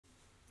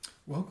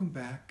Welcome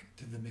back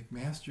to the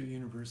McMaster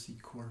University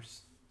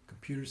course,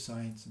 Computer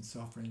Science and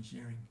Software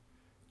Engineering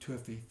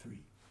 2FA3,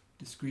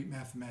 Discrete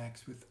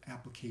Mathematics with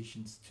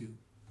Applications 2.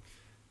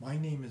 My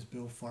name is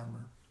Bill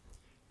Farmer,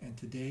 and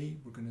today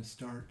we're going to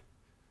start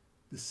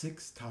the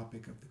sixth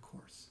topic of the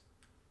course,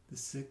 the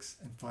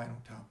sixth and final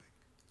topic,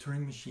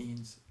 Turing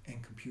machines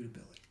and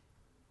computability.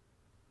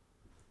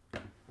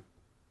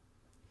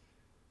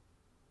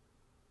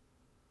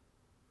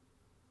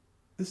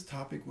 This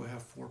topic will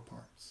have four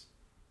parts.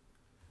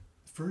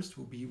 First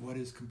will be what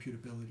is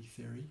computability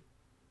theory.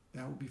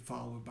 That will be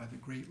followed by the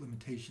great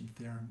limitation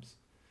theorems,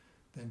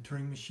 then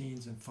Turing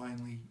machines, and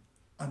finally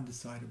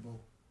undecidable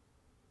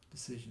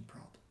decision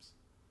problems.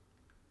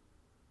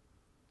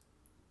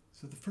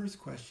 So the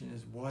first question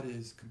is, what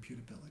is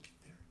computability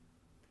theory?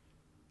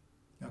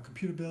 Now,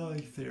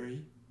 computability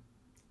theory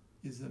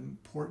is an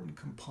important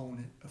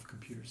component of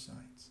computer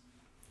science.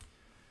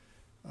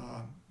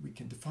 We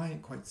can define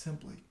it quite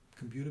simply.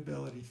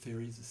 Computability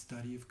theory is the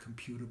study of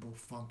computable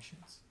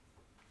functions.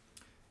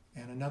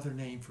 And another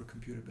name for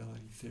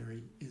computability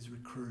theory is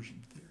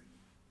recursion theory.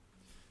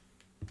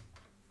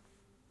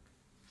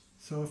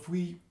 So if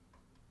we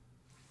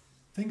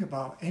think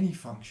about any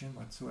function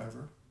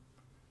whatsoever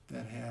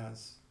that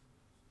has,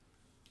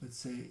 let's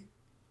say,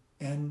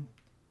 n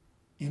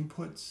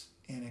inputs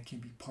and it can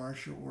be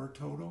partial or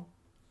total,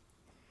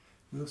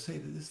 we'll say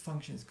that this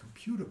function is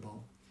computable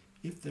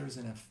if there's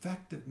an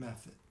effective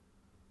method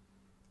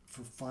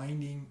for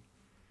finding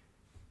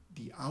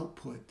the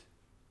output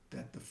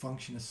that the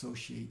function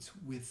associates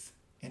with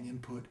an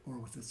input or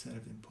with a set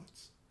of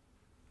inputs.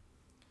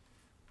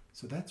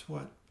 So that's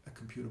what a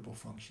computable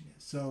function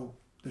is. So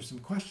there's some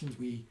questions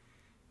we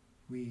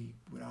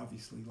would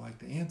obviously like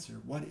to answer.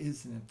 What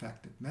is an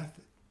effective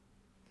method?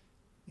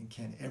 And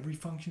can every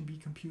function be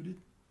computed?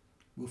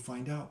 We'll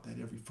find out that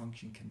every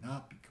function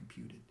cannot be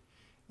computed.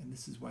 And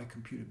this is why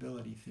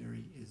computability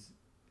theory is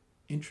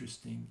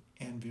interesting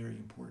and very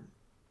important.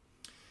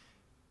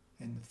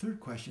 And the third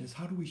question is,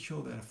 how do we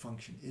show that a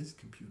function is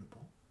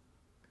computable?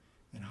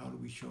 And how do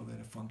we show that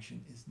a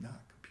function is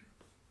not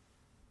computable?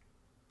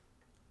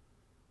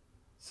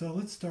 So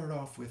let's start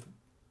off with an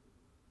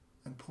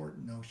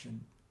important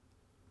notion,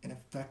 an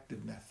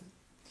effective method.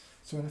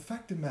 So an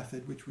effective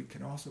method, which we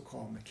can also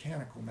call a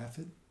mechanical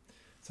method,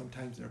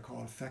 sometimes they're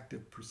called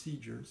effective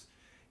procedures,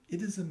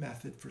 it is a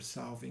method for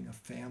solving a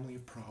family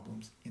of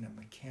problems in a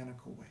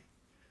mechanical way.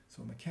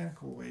 So a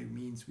mechanical way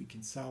means we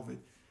can solve it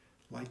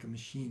like a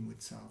machine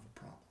would solve a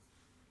problem.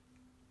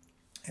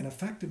 An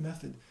effective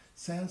method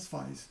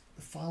satisfies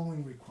the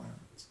following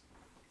requirements.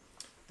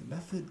 The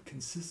method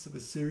consists of a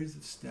series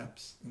of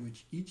steps in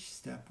which each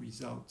step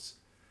results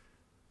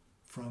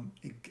from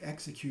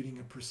executing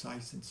a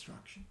precise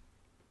instruction.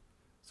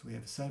 So we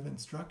have a set of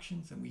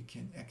instructions and we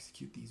can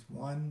execute these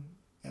one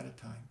at a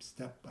time,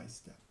 step by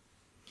step.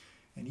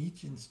 And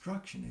each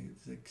instruction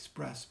is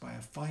expressed by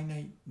a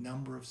finite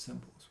number of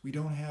symbols. We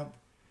don't have,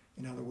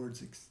 in other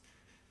words,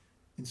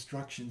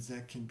 instructions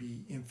that can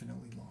be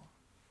infinitely long.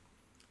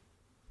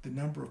 The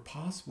number of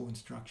possible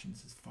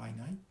instructions is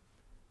finite.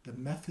 The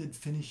method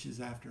finishes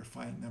after a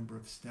finite number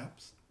of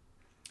steps.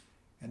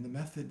 And the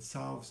method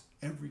solves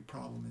every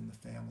problem in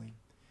the family.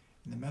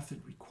 And the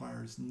method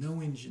requires no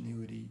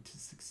ingenuity to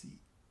succeed.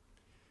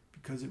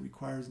 Because it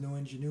requires no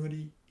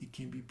ingenuity, it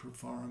can be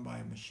performed by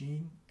a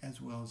machine as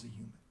well as a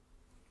human.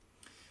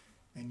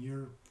 And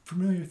you're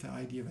familiar with the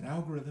idea of an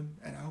algorithm.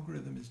 An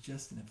algorithm is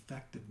just an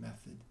effective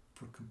method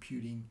for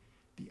computing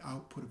the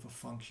output of a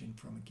function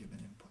from a given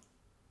input.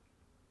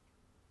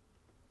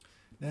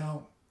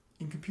 Now,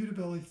 in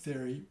computability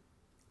theory,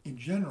 in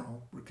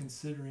general, we're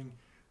considering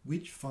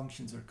which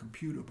functions are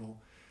computable,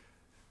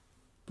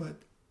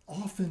 but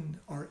often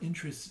our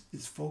interest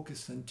is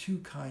focused on two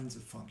kinds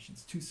of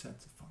functions, two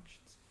sets of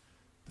functions.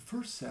 The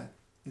first set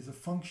is a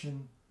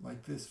function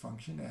like this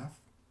function, f,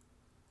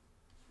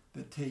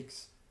 that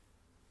takes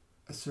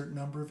a certain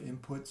number of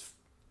inputs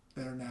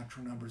that are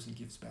natural numbers and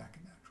gives back a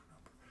natural.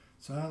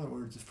 So in other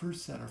words, the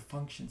first set are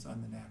functions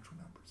on the natural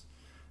numbers.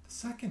 The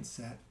second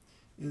set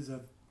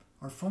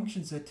are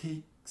functions that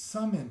take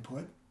some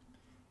input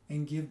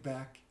and give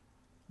back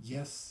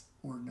yes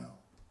or no.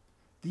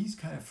 These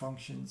kind of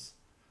functions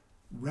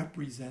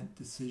represent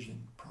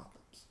decision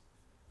problems.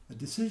 A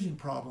decision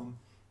problem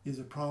is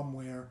a problem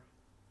where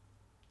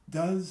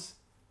does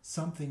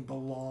something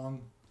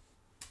belong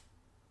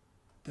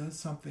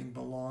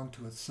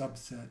to a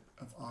subset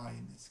of I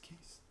in this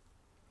case?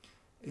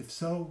 If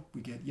so,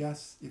 we get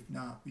yes. If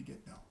not, we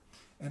get no.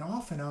 And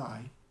often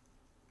I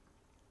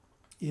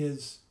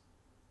is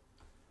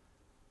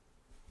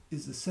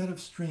the set of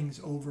strings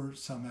over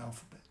some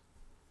alphabet.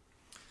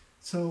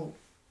 So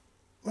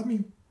let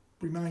me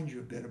remind you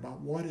a bit about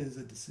what is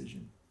a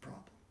decision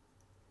problem.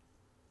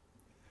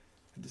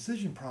 A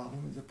decision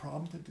problem is a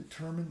problem to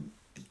determine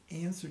the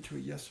answer to a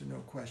yes or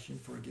no question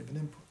for a given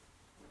input.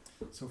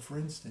 So for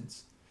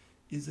instance,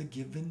 is a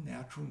given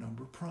natural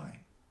number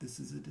prime?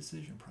 This is a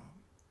decision problem.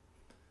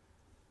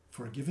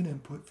 For a given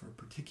input for a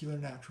particular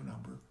natural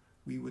number,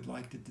 we would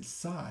like to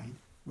decide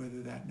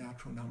whether that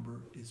natural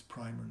number is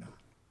prime or not.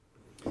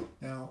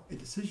 Now, a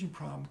decision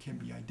problem can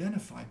be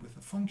identified with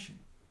a function.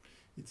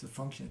 It's a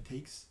function that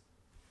takes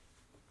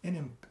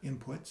an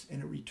inputs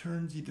and it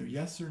returns either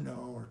yes or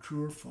no, or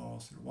true or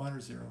false, or 1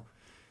 or 0,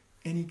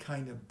 any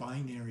kind of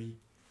binary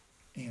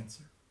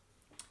answer.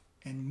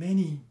 And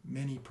many,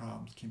 many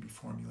problems can be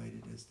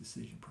formulated as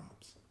decision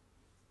problems.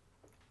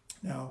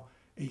 Now,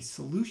 a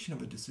solution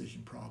of a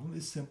decision problem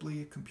is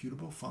simply a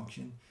computable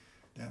function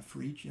that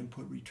for each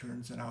input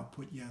returns an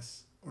output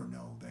yes or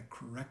no that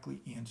correctly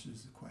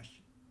answers the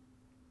question.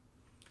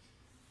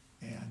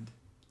 And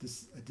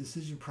a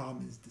decision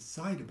problem is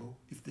decidable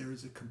if there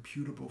is a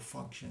computable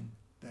function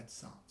that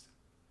solves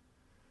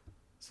it.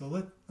 So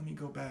let me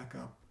go back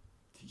up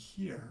to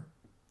here.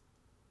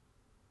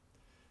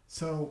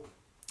 So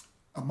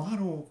a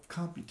model of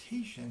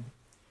computation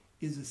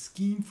is a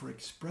scheme for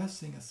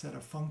expressing a set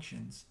of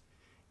functions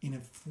in a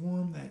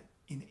form that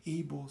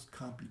enables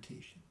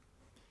computation.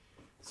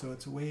 So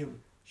it's a way of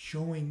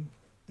showing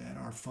that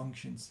our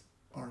functions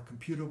are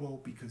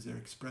computable because they're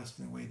expressed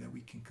in a way that we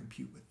can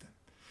compute with them.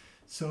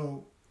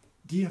 So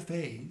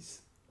DFAs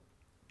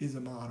is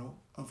a model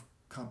of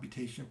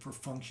computation for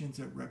functions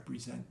that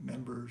represent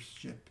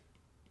membership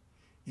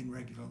in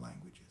regular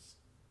languages.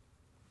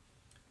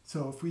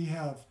 So if we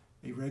have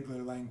a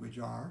regular language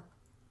R,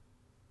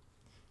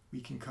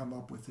 we can come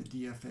up with a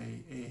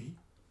DFA A,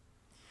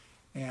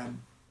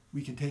 and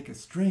we can take a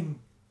string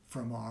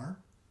from R,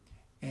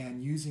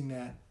 and using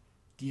that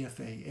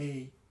DFA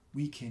A,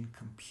 we can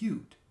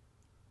compute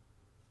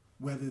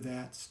whether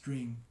that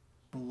string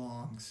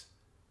belongs,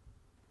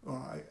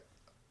 or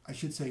I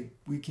should say,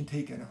 we can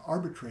take an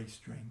arbitrary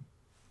string.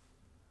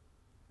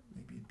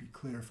 Maybe it'd be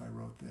clear if I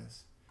wrote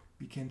this.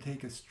 We can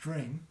take a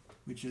string,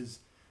 which is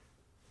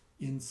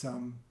in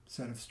some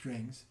set of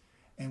strings,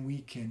 and we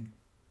can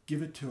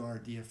give it to our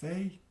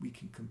DFA, we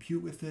can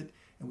compute with it,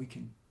 and we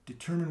can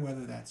determine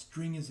whether that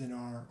string is in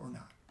R or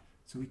not.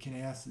 So we can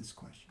ask this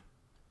question.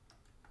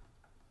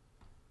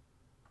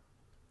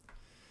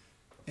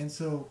 And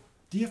so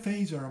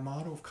DFAs are a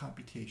model of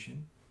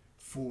computation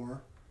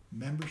for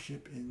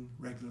membership in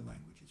regular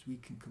languages. We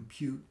can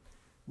compute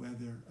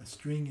whether a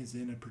string is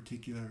in a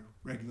particular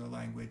regular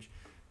language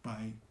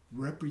by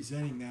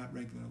representing that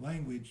regular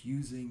language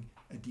using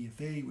a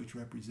DFA, which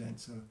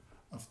represents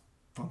a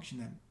function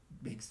that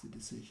makes the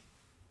decision.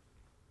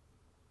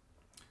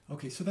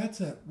 Okay, so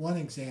that's one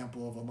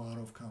example of a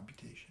model of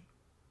computation.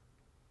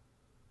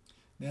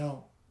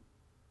 Now,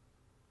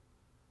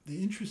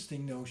 the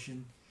interesting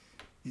notion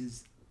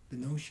is the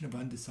notion of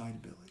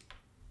undecidability,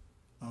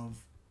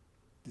 of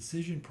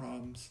decision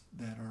problems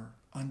that are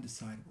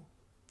undecidable,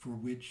 for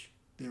which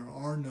there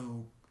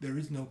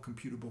is no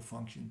computable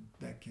function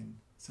that can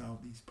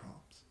solve these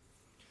problems.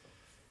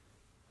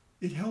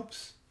 It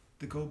helps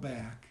to go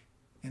back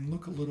and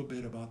look a little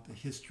bit about the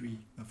history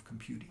of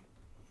computing.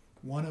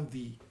 One of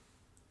the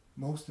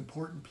most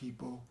important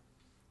people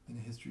in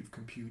the history of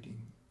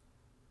computing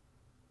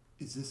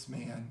is this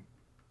man,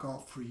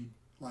 Gottfried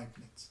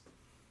Leibniz.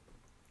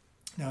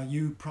 Now,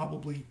 you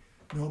probably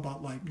know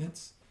about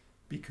Leibniz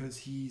because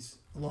he's,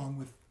 along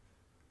with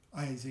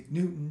Isaac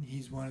Newton,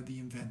 he's one of the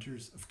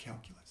inventors of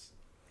calculus.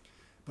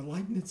 But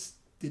Leibniz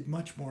did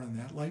much more than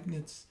that.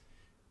 Leibniz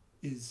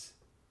is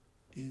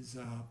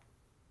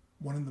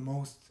one of the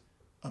most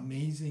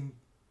amazing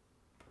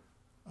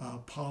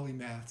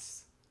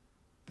polymaths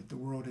that the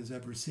world has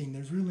ever seen.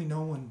 There's really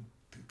no one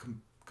to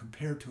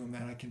compare to him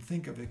that I can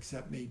think of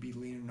except maybe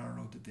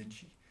Leonardo da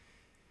Vinci.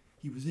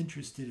 He was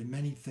interested in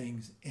many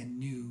things and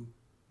knew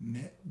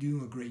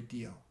a great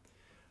deal.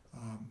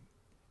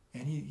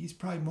 And he's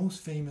probably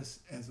most famous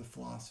as a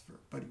philosopher,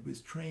 but he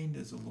was trained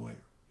as a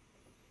lawyer.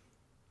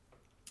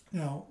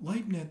 Now,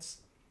 Leibniz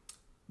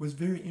was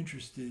very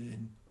interested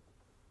in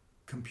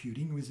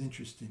computing, he was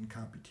interested in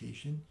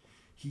computation.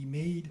 He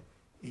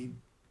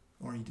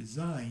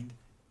designed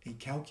a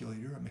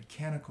calculator, a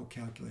mechanical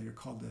calculator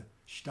called the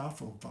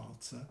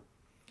Staffelwalze,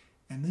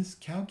 and this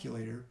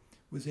calculator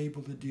was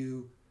able to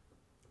do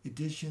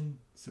addition,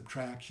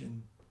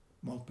 subtraction,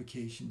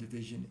 multiplication,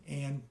 division,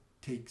 and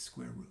take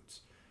square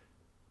roots.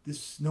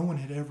 No one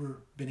had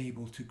ever been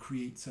able to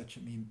create such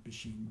a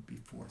machine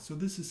before. So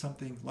this is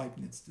something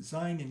Leibniz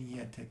designed and he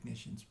had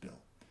technicians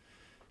build.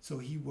 So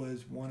he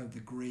was one of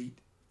the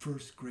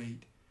first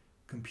great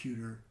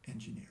computer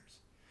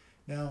engineers.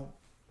 Now,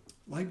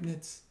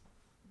 Leibniz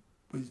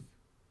was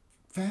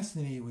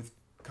fascinated with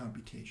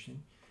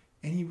computation,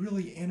 and he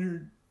really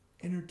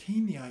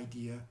entertained the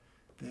idea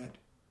that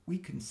we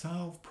can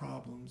solve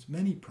problems,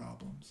 many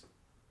problems,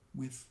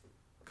 with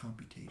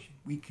computation.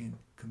 We can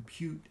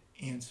compute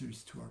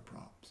answers to our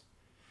problems.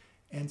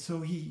 And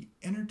so he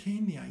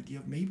entertained the idea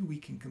of maybe we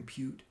can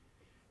compute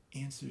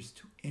answers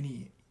to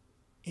any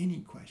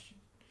question.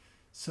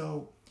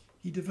 So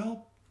he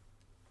developed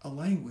a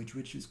language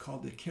which is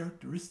called the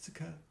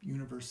Characteristica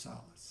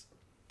Universalis.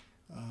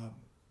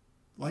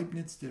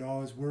 Leibniz did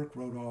all his work,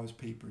 wrote all his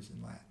papers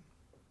in Latin.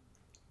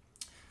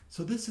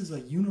 So this is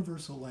a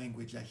universal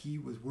language that he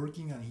was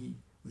working on, he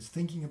was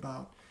thinking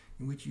about,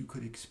 in which you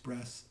could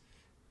express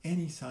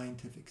any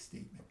scientific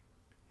statement.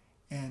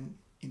 And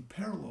in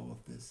parallel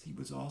with this, he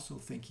was also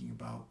thinking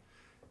about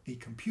a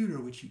computer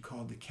which he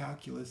called the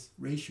calculus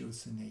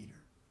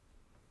ratiocinator.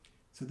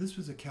 So this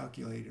was a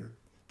calculator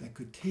that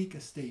could take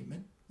a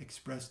statement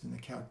expressed in the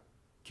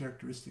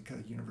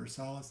characteristica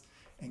universalis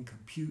and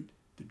compute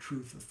the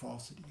truth or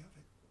falsity of it.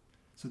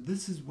 So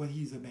this is what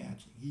he's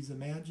imagining. He's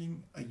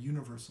imagining a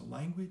universal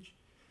language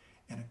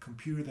and a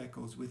computer that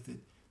goes with it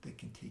that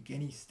can take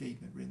any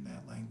statement written in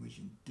that language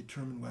and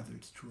determine whether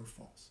it's true or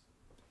false.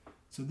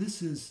 So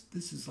this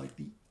is like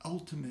the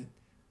ultimate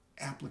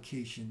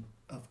application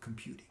of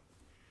computing,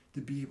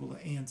 to be able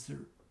to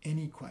answer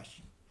any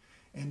question.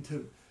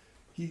 And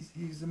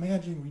he's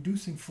imagining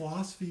reducing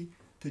philosophy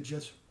to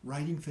just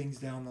writing things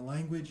down in the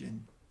language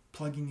and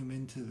plugging them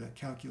into the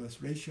calculus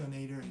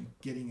ratiocinator and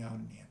getting out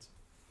an answer.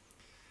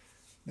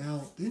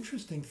 Now, the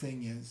interesting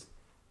thing is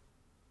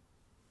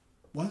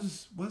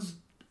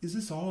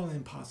this all an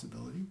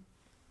impossibility?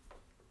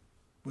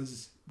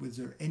 Was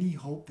there any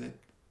hope that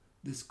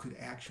this could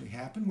actually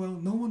happen? Well,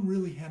 no one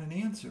really had an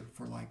answer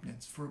for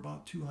Leibniz for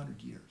about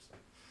 200 years,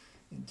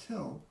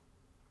 until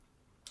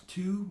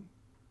two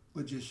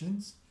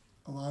logicians,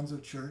 Alonzo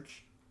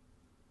Church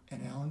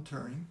and Alan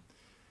Turing,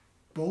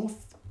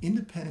 both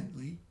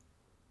independently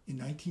in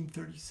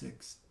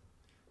 1936,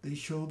 they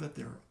showed that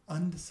there are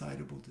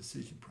undecidable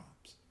decision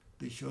problems.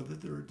 They showed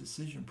that there are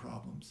decision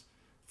problems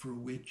for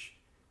which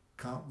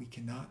we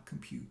cannot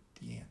compute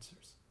the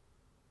answers.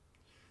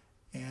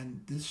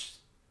 And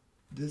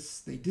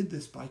they did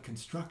this by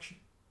construction,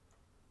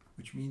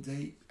 which means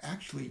they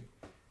actually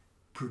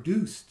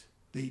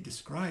they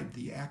described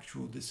the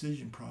actual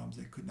decision problems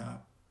that could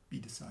not be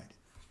decided.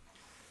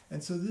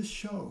 And so this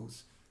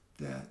shows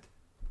that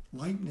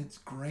Leibniz's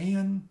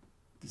grand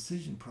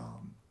decision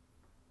problem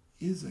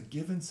is a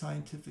given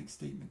scientific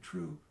statement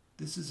true.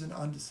 This is an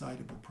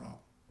undecidable problem.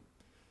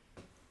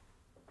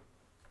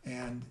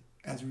 And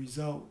as a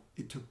result,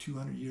 it took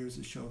 200 years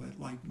to show that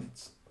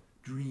Leibniz's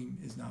dream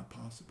is not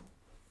possible.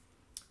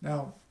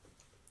 Now,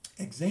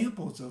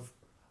 examples of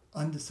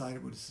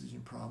undecidable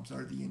decision problems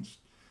are the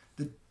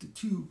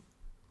two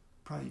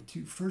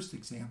first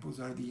examples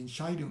are the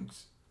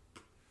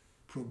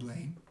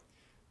Entscheidungsproblem.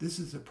 This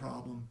is a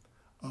problem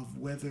of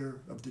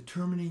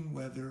determining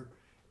whether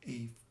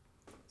a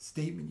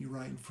statement you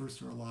write in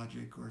first order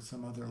logic or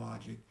some other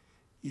logic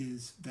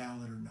is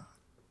valid or not.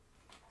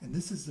 And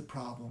this is the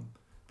problem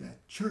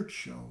that Church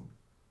showed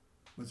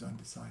was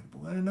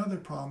undecidable. And another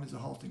problem is a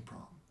halting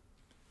problem.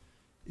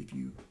 If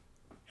you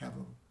have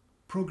a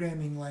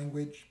programming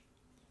language,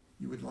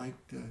 you would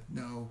like to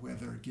know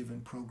whether a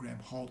given program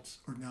halts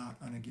or not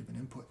on a given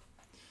input.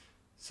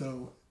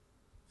 So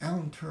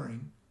Alan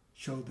Turing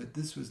showed that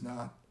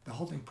the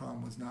halting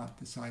problem was not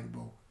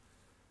decidable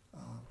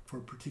for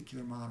a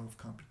particular model of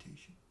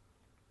computation.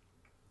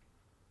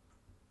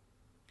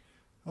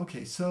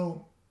 Okay,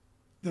 so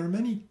there are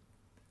many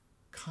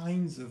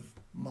kinds of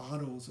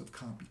models of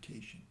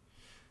computation,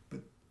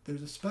 but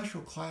there's a special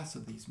class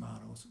of these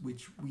models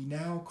which we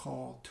now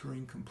call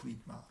Turing complete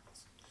models.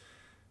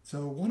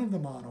 So one of the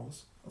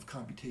models of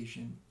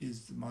computation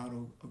is the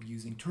model of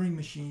using Turing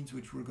machines,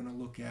 which we're going to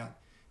look at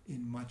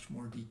in much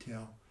more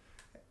detail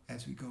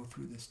as we go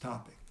through this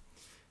topic.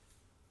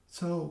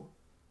 So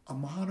a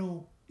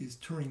model is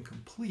Turing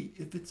complete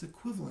if it's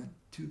equivalent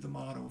to the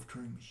model of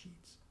Turing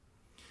machines.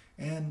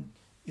 And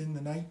in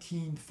the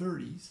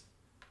 1930s,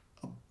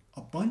 a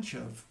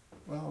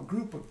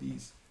group of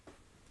these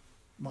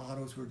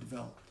models were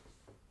developed.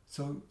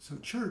 So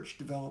Church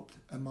developed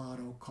a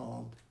model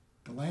called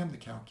the lambda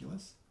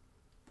calculus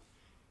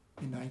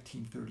in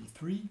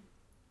 1933,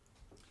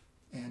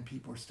 and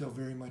people are still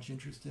very much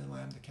interested in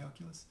lambda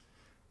calculus.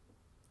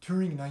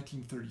 Turing in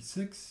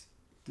 1936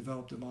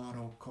 developed a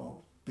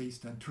model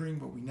based on Turing,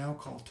 what we now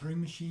call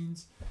Turing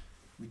machines,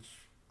 which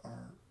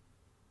are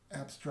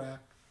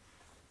abstract,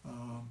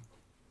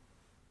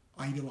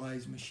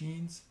 idealized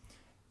machines.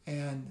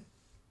 And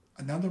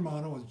another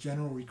model is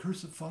general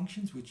recursive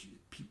functions, which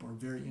people are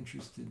very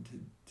interested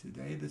in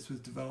today. This was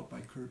developed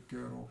by Kurt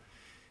Gödel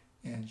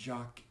and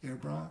Jacques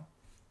Herbin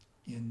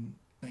in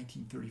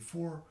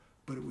 1934,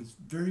 but it was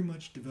very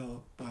much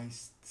developed by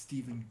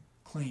Stephen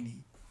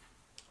Kleene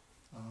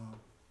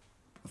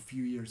a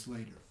few years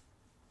later.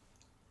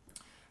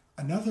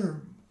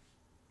 Another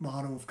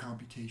model of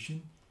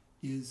computation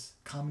is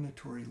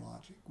combinatory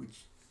logic,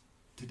 which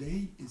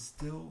today is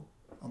still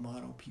a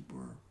model people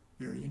are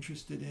very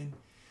interested in.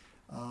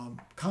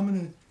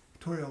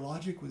 Combinatorial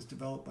logic was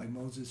developed by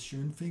Moses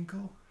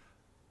Schoenfinkel,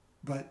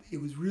 but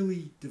it was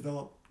really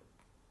developed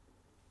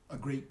a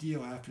great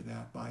deal after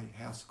that by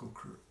Haskell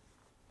Curry.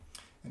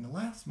 And the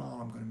last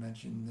model I'm going to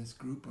mention in this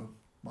group of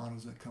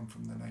models that come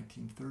from the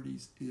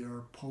 1930s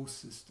are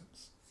Post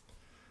systems.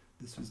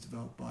 This was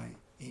developed by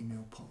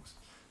Emil Post.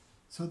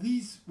 So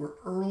these were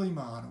early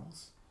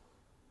models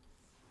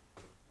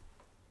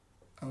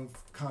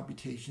of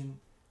computation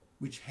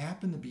which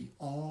happen to be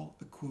all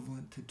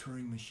equivalent to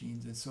Turing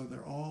machines, and so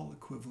they're all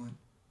equivalent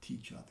to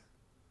each other.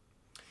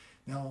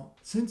 Now,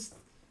 since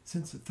the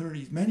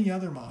 30s, many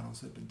other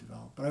models have been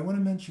developed, but I want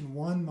to mention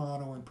one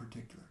model in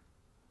particular.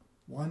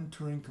 one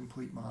Turing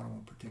complete model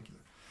in particular.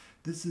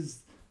 This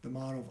is the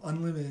model of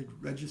unlimited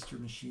register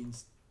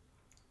machines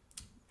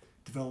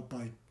developed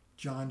by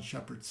John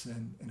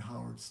Shepardson and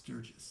Howard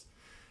Sturgis.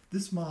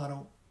 This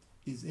model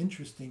is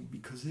interesting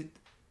because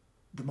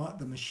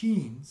the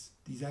machines,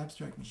 these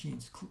abstract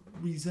machines,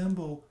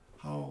 resemble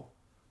how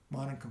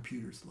modern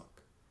computers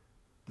look.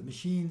 The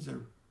machines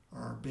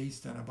are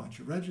based on a bunch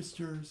of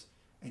registers,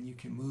 and you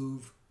can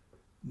move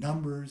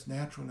numbers,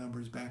 natural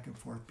numbers, back and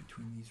forth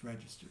between these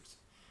registers.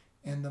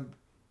 And the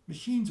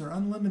machines are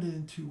unlimited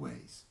in two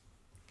ways.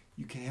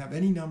 You can have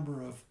any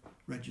number of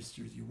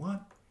registers you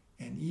want,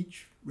 and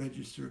each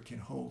register can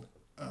hold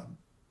a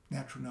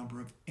natural number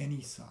of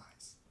any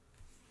size.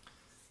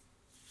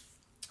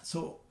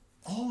 So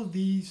all of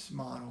these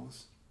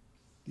models,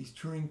 these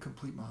Turing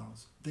complete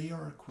models, they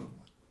are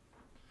equivalent.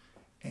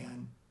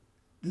 And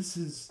this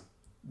is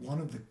one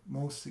of the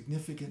most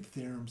significant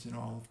theorems in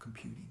all of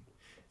computing.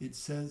 It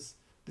says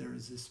there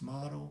is this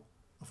model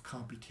of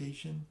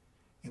computation,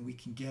 and we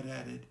can get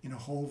at it in a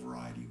whole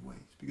variety of ways.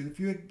 Because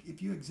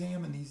if you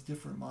examine these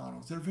different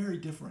models, they're very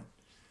different.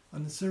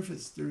 On the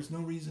surface, there's no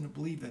reason to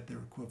believe that they're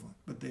equivalent,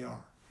 but they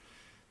are.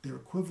 They're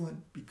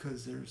equivalent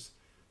because there's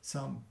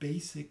some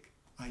basic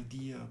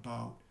idea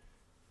about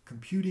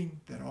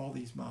computing that all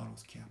these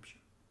models capture.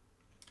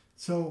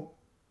 So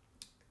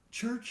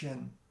Church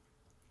and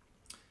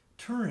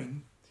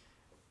Turing,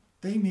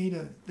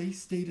 they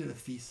stated a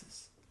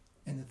thesis.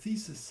 And the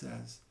thesis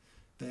says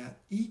that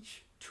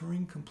each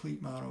Turing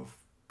complete model of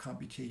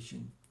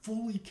computation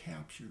fully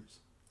captures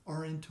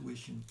our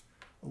intuition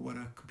of what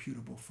a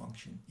computable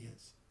function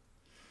is.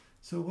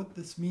 So what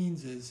this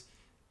means is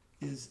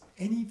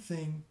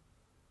anything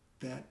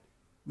that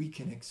we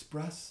can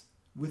express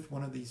with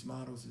one of these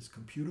models is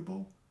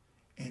computable,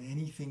 and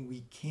anything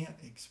we can't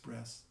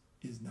express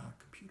is not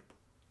computable.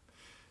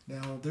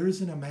 Now, there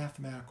isn't a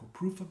mathematical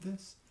proof of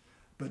this,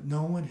 but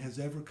no one has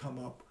ever come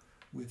up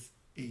with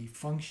a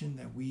function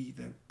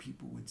that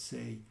people would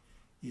say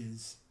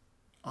is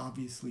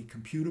obviously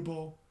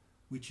computable,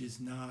 which is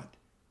not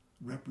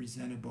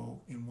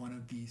representable in one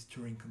of these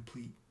Turing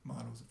complete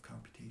models of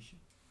computation.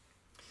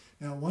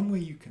 Now, one way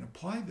you can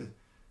apply the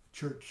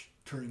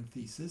Church-Turing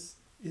thesis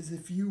is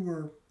if you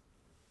were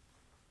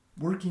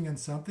working on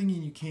something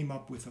and you came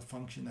up with a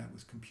function that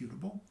was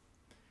computable,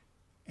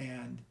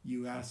 and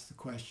you asked the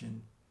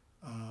question,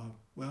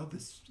 well,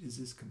 is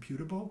this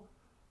computable?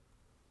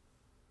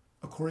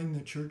 According to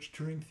the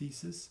Church-Turing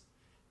thesis,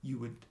 you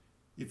would,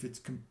 if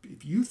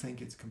you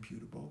think it's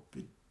computable,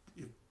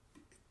 if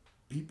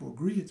people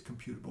agree it's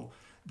computable,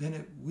 then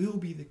it will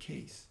be the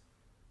case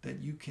that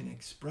you can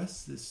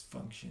express this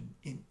function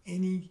in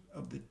any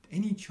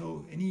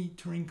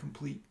Turing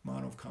complete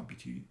model of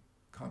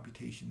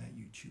computation that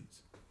you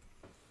choose.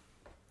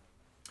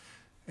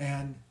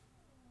 And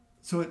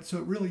so it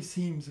really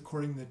seems,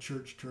 according to the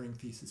Church-Turing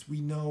thesis,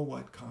 we know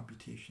what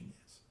computation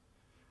is.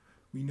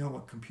 We know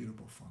what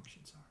computable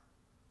functions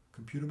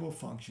are. Computable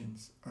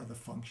functions are the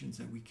functions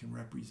that we can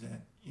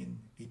represent in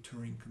a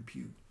Turing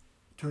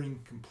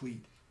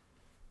complete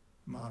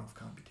model of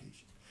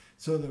computation.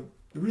 So the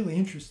really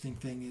interesting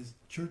thing is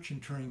Church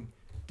and Turing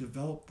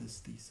developed this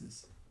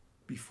thesis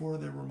before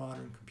there were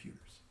modern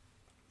computers.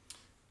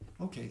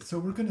 Okay, so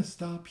we're going to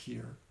stop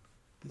here.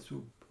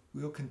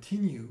 We'll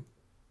continue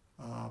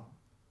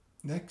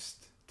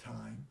next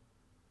time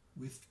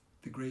with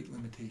the great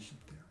limitation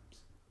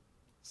theorems.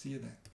 See you then.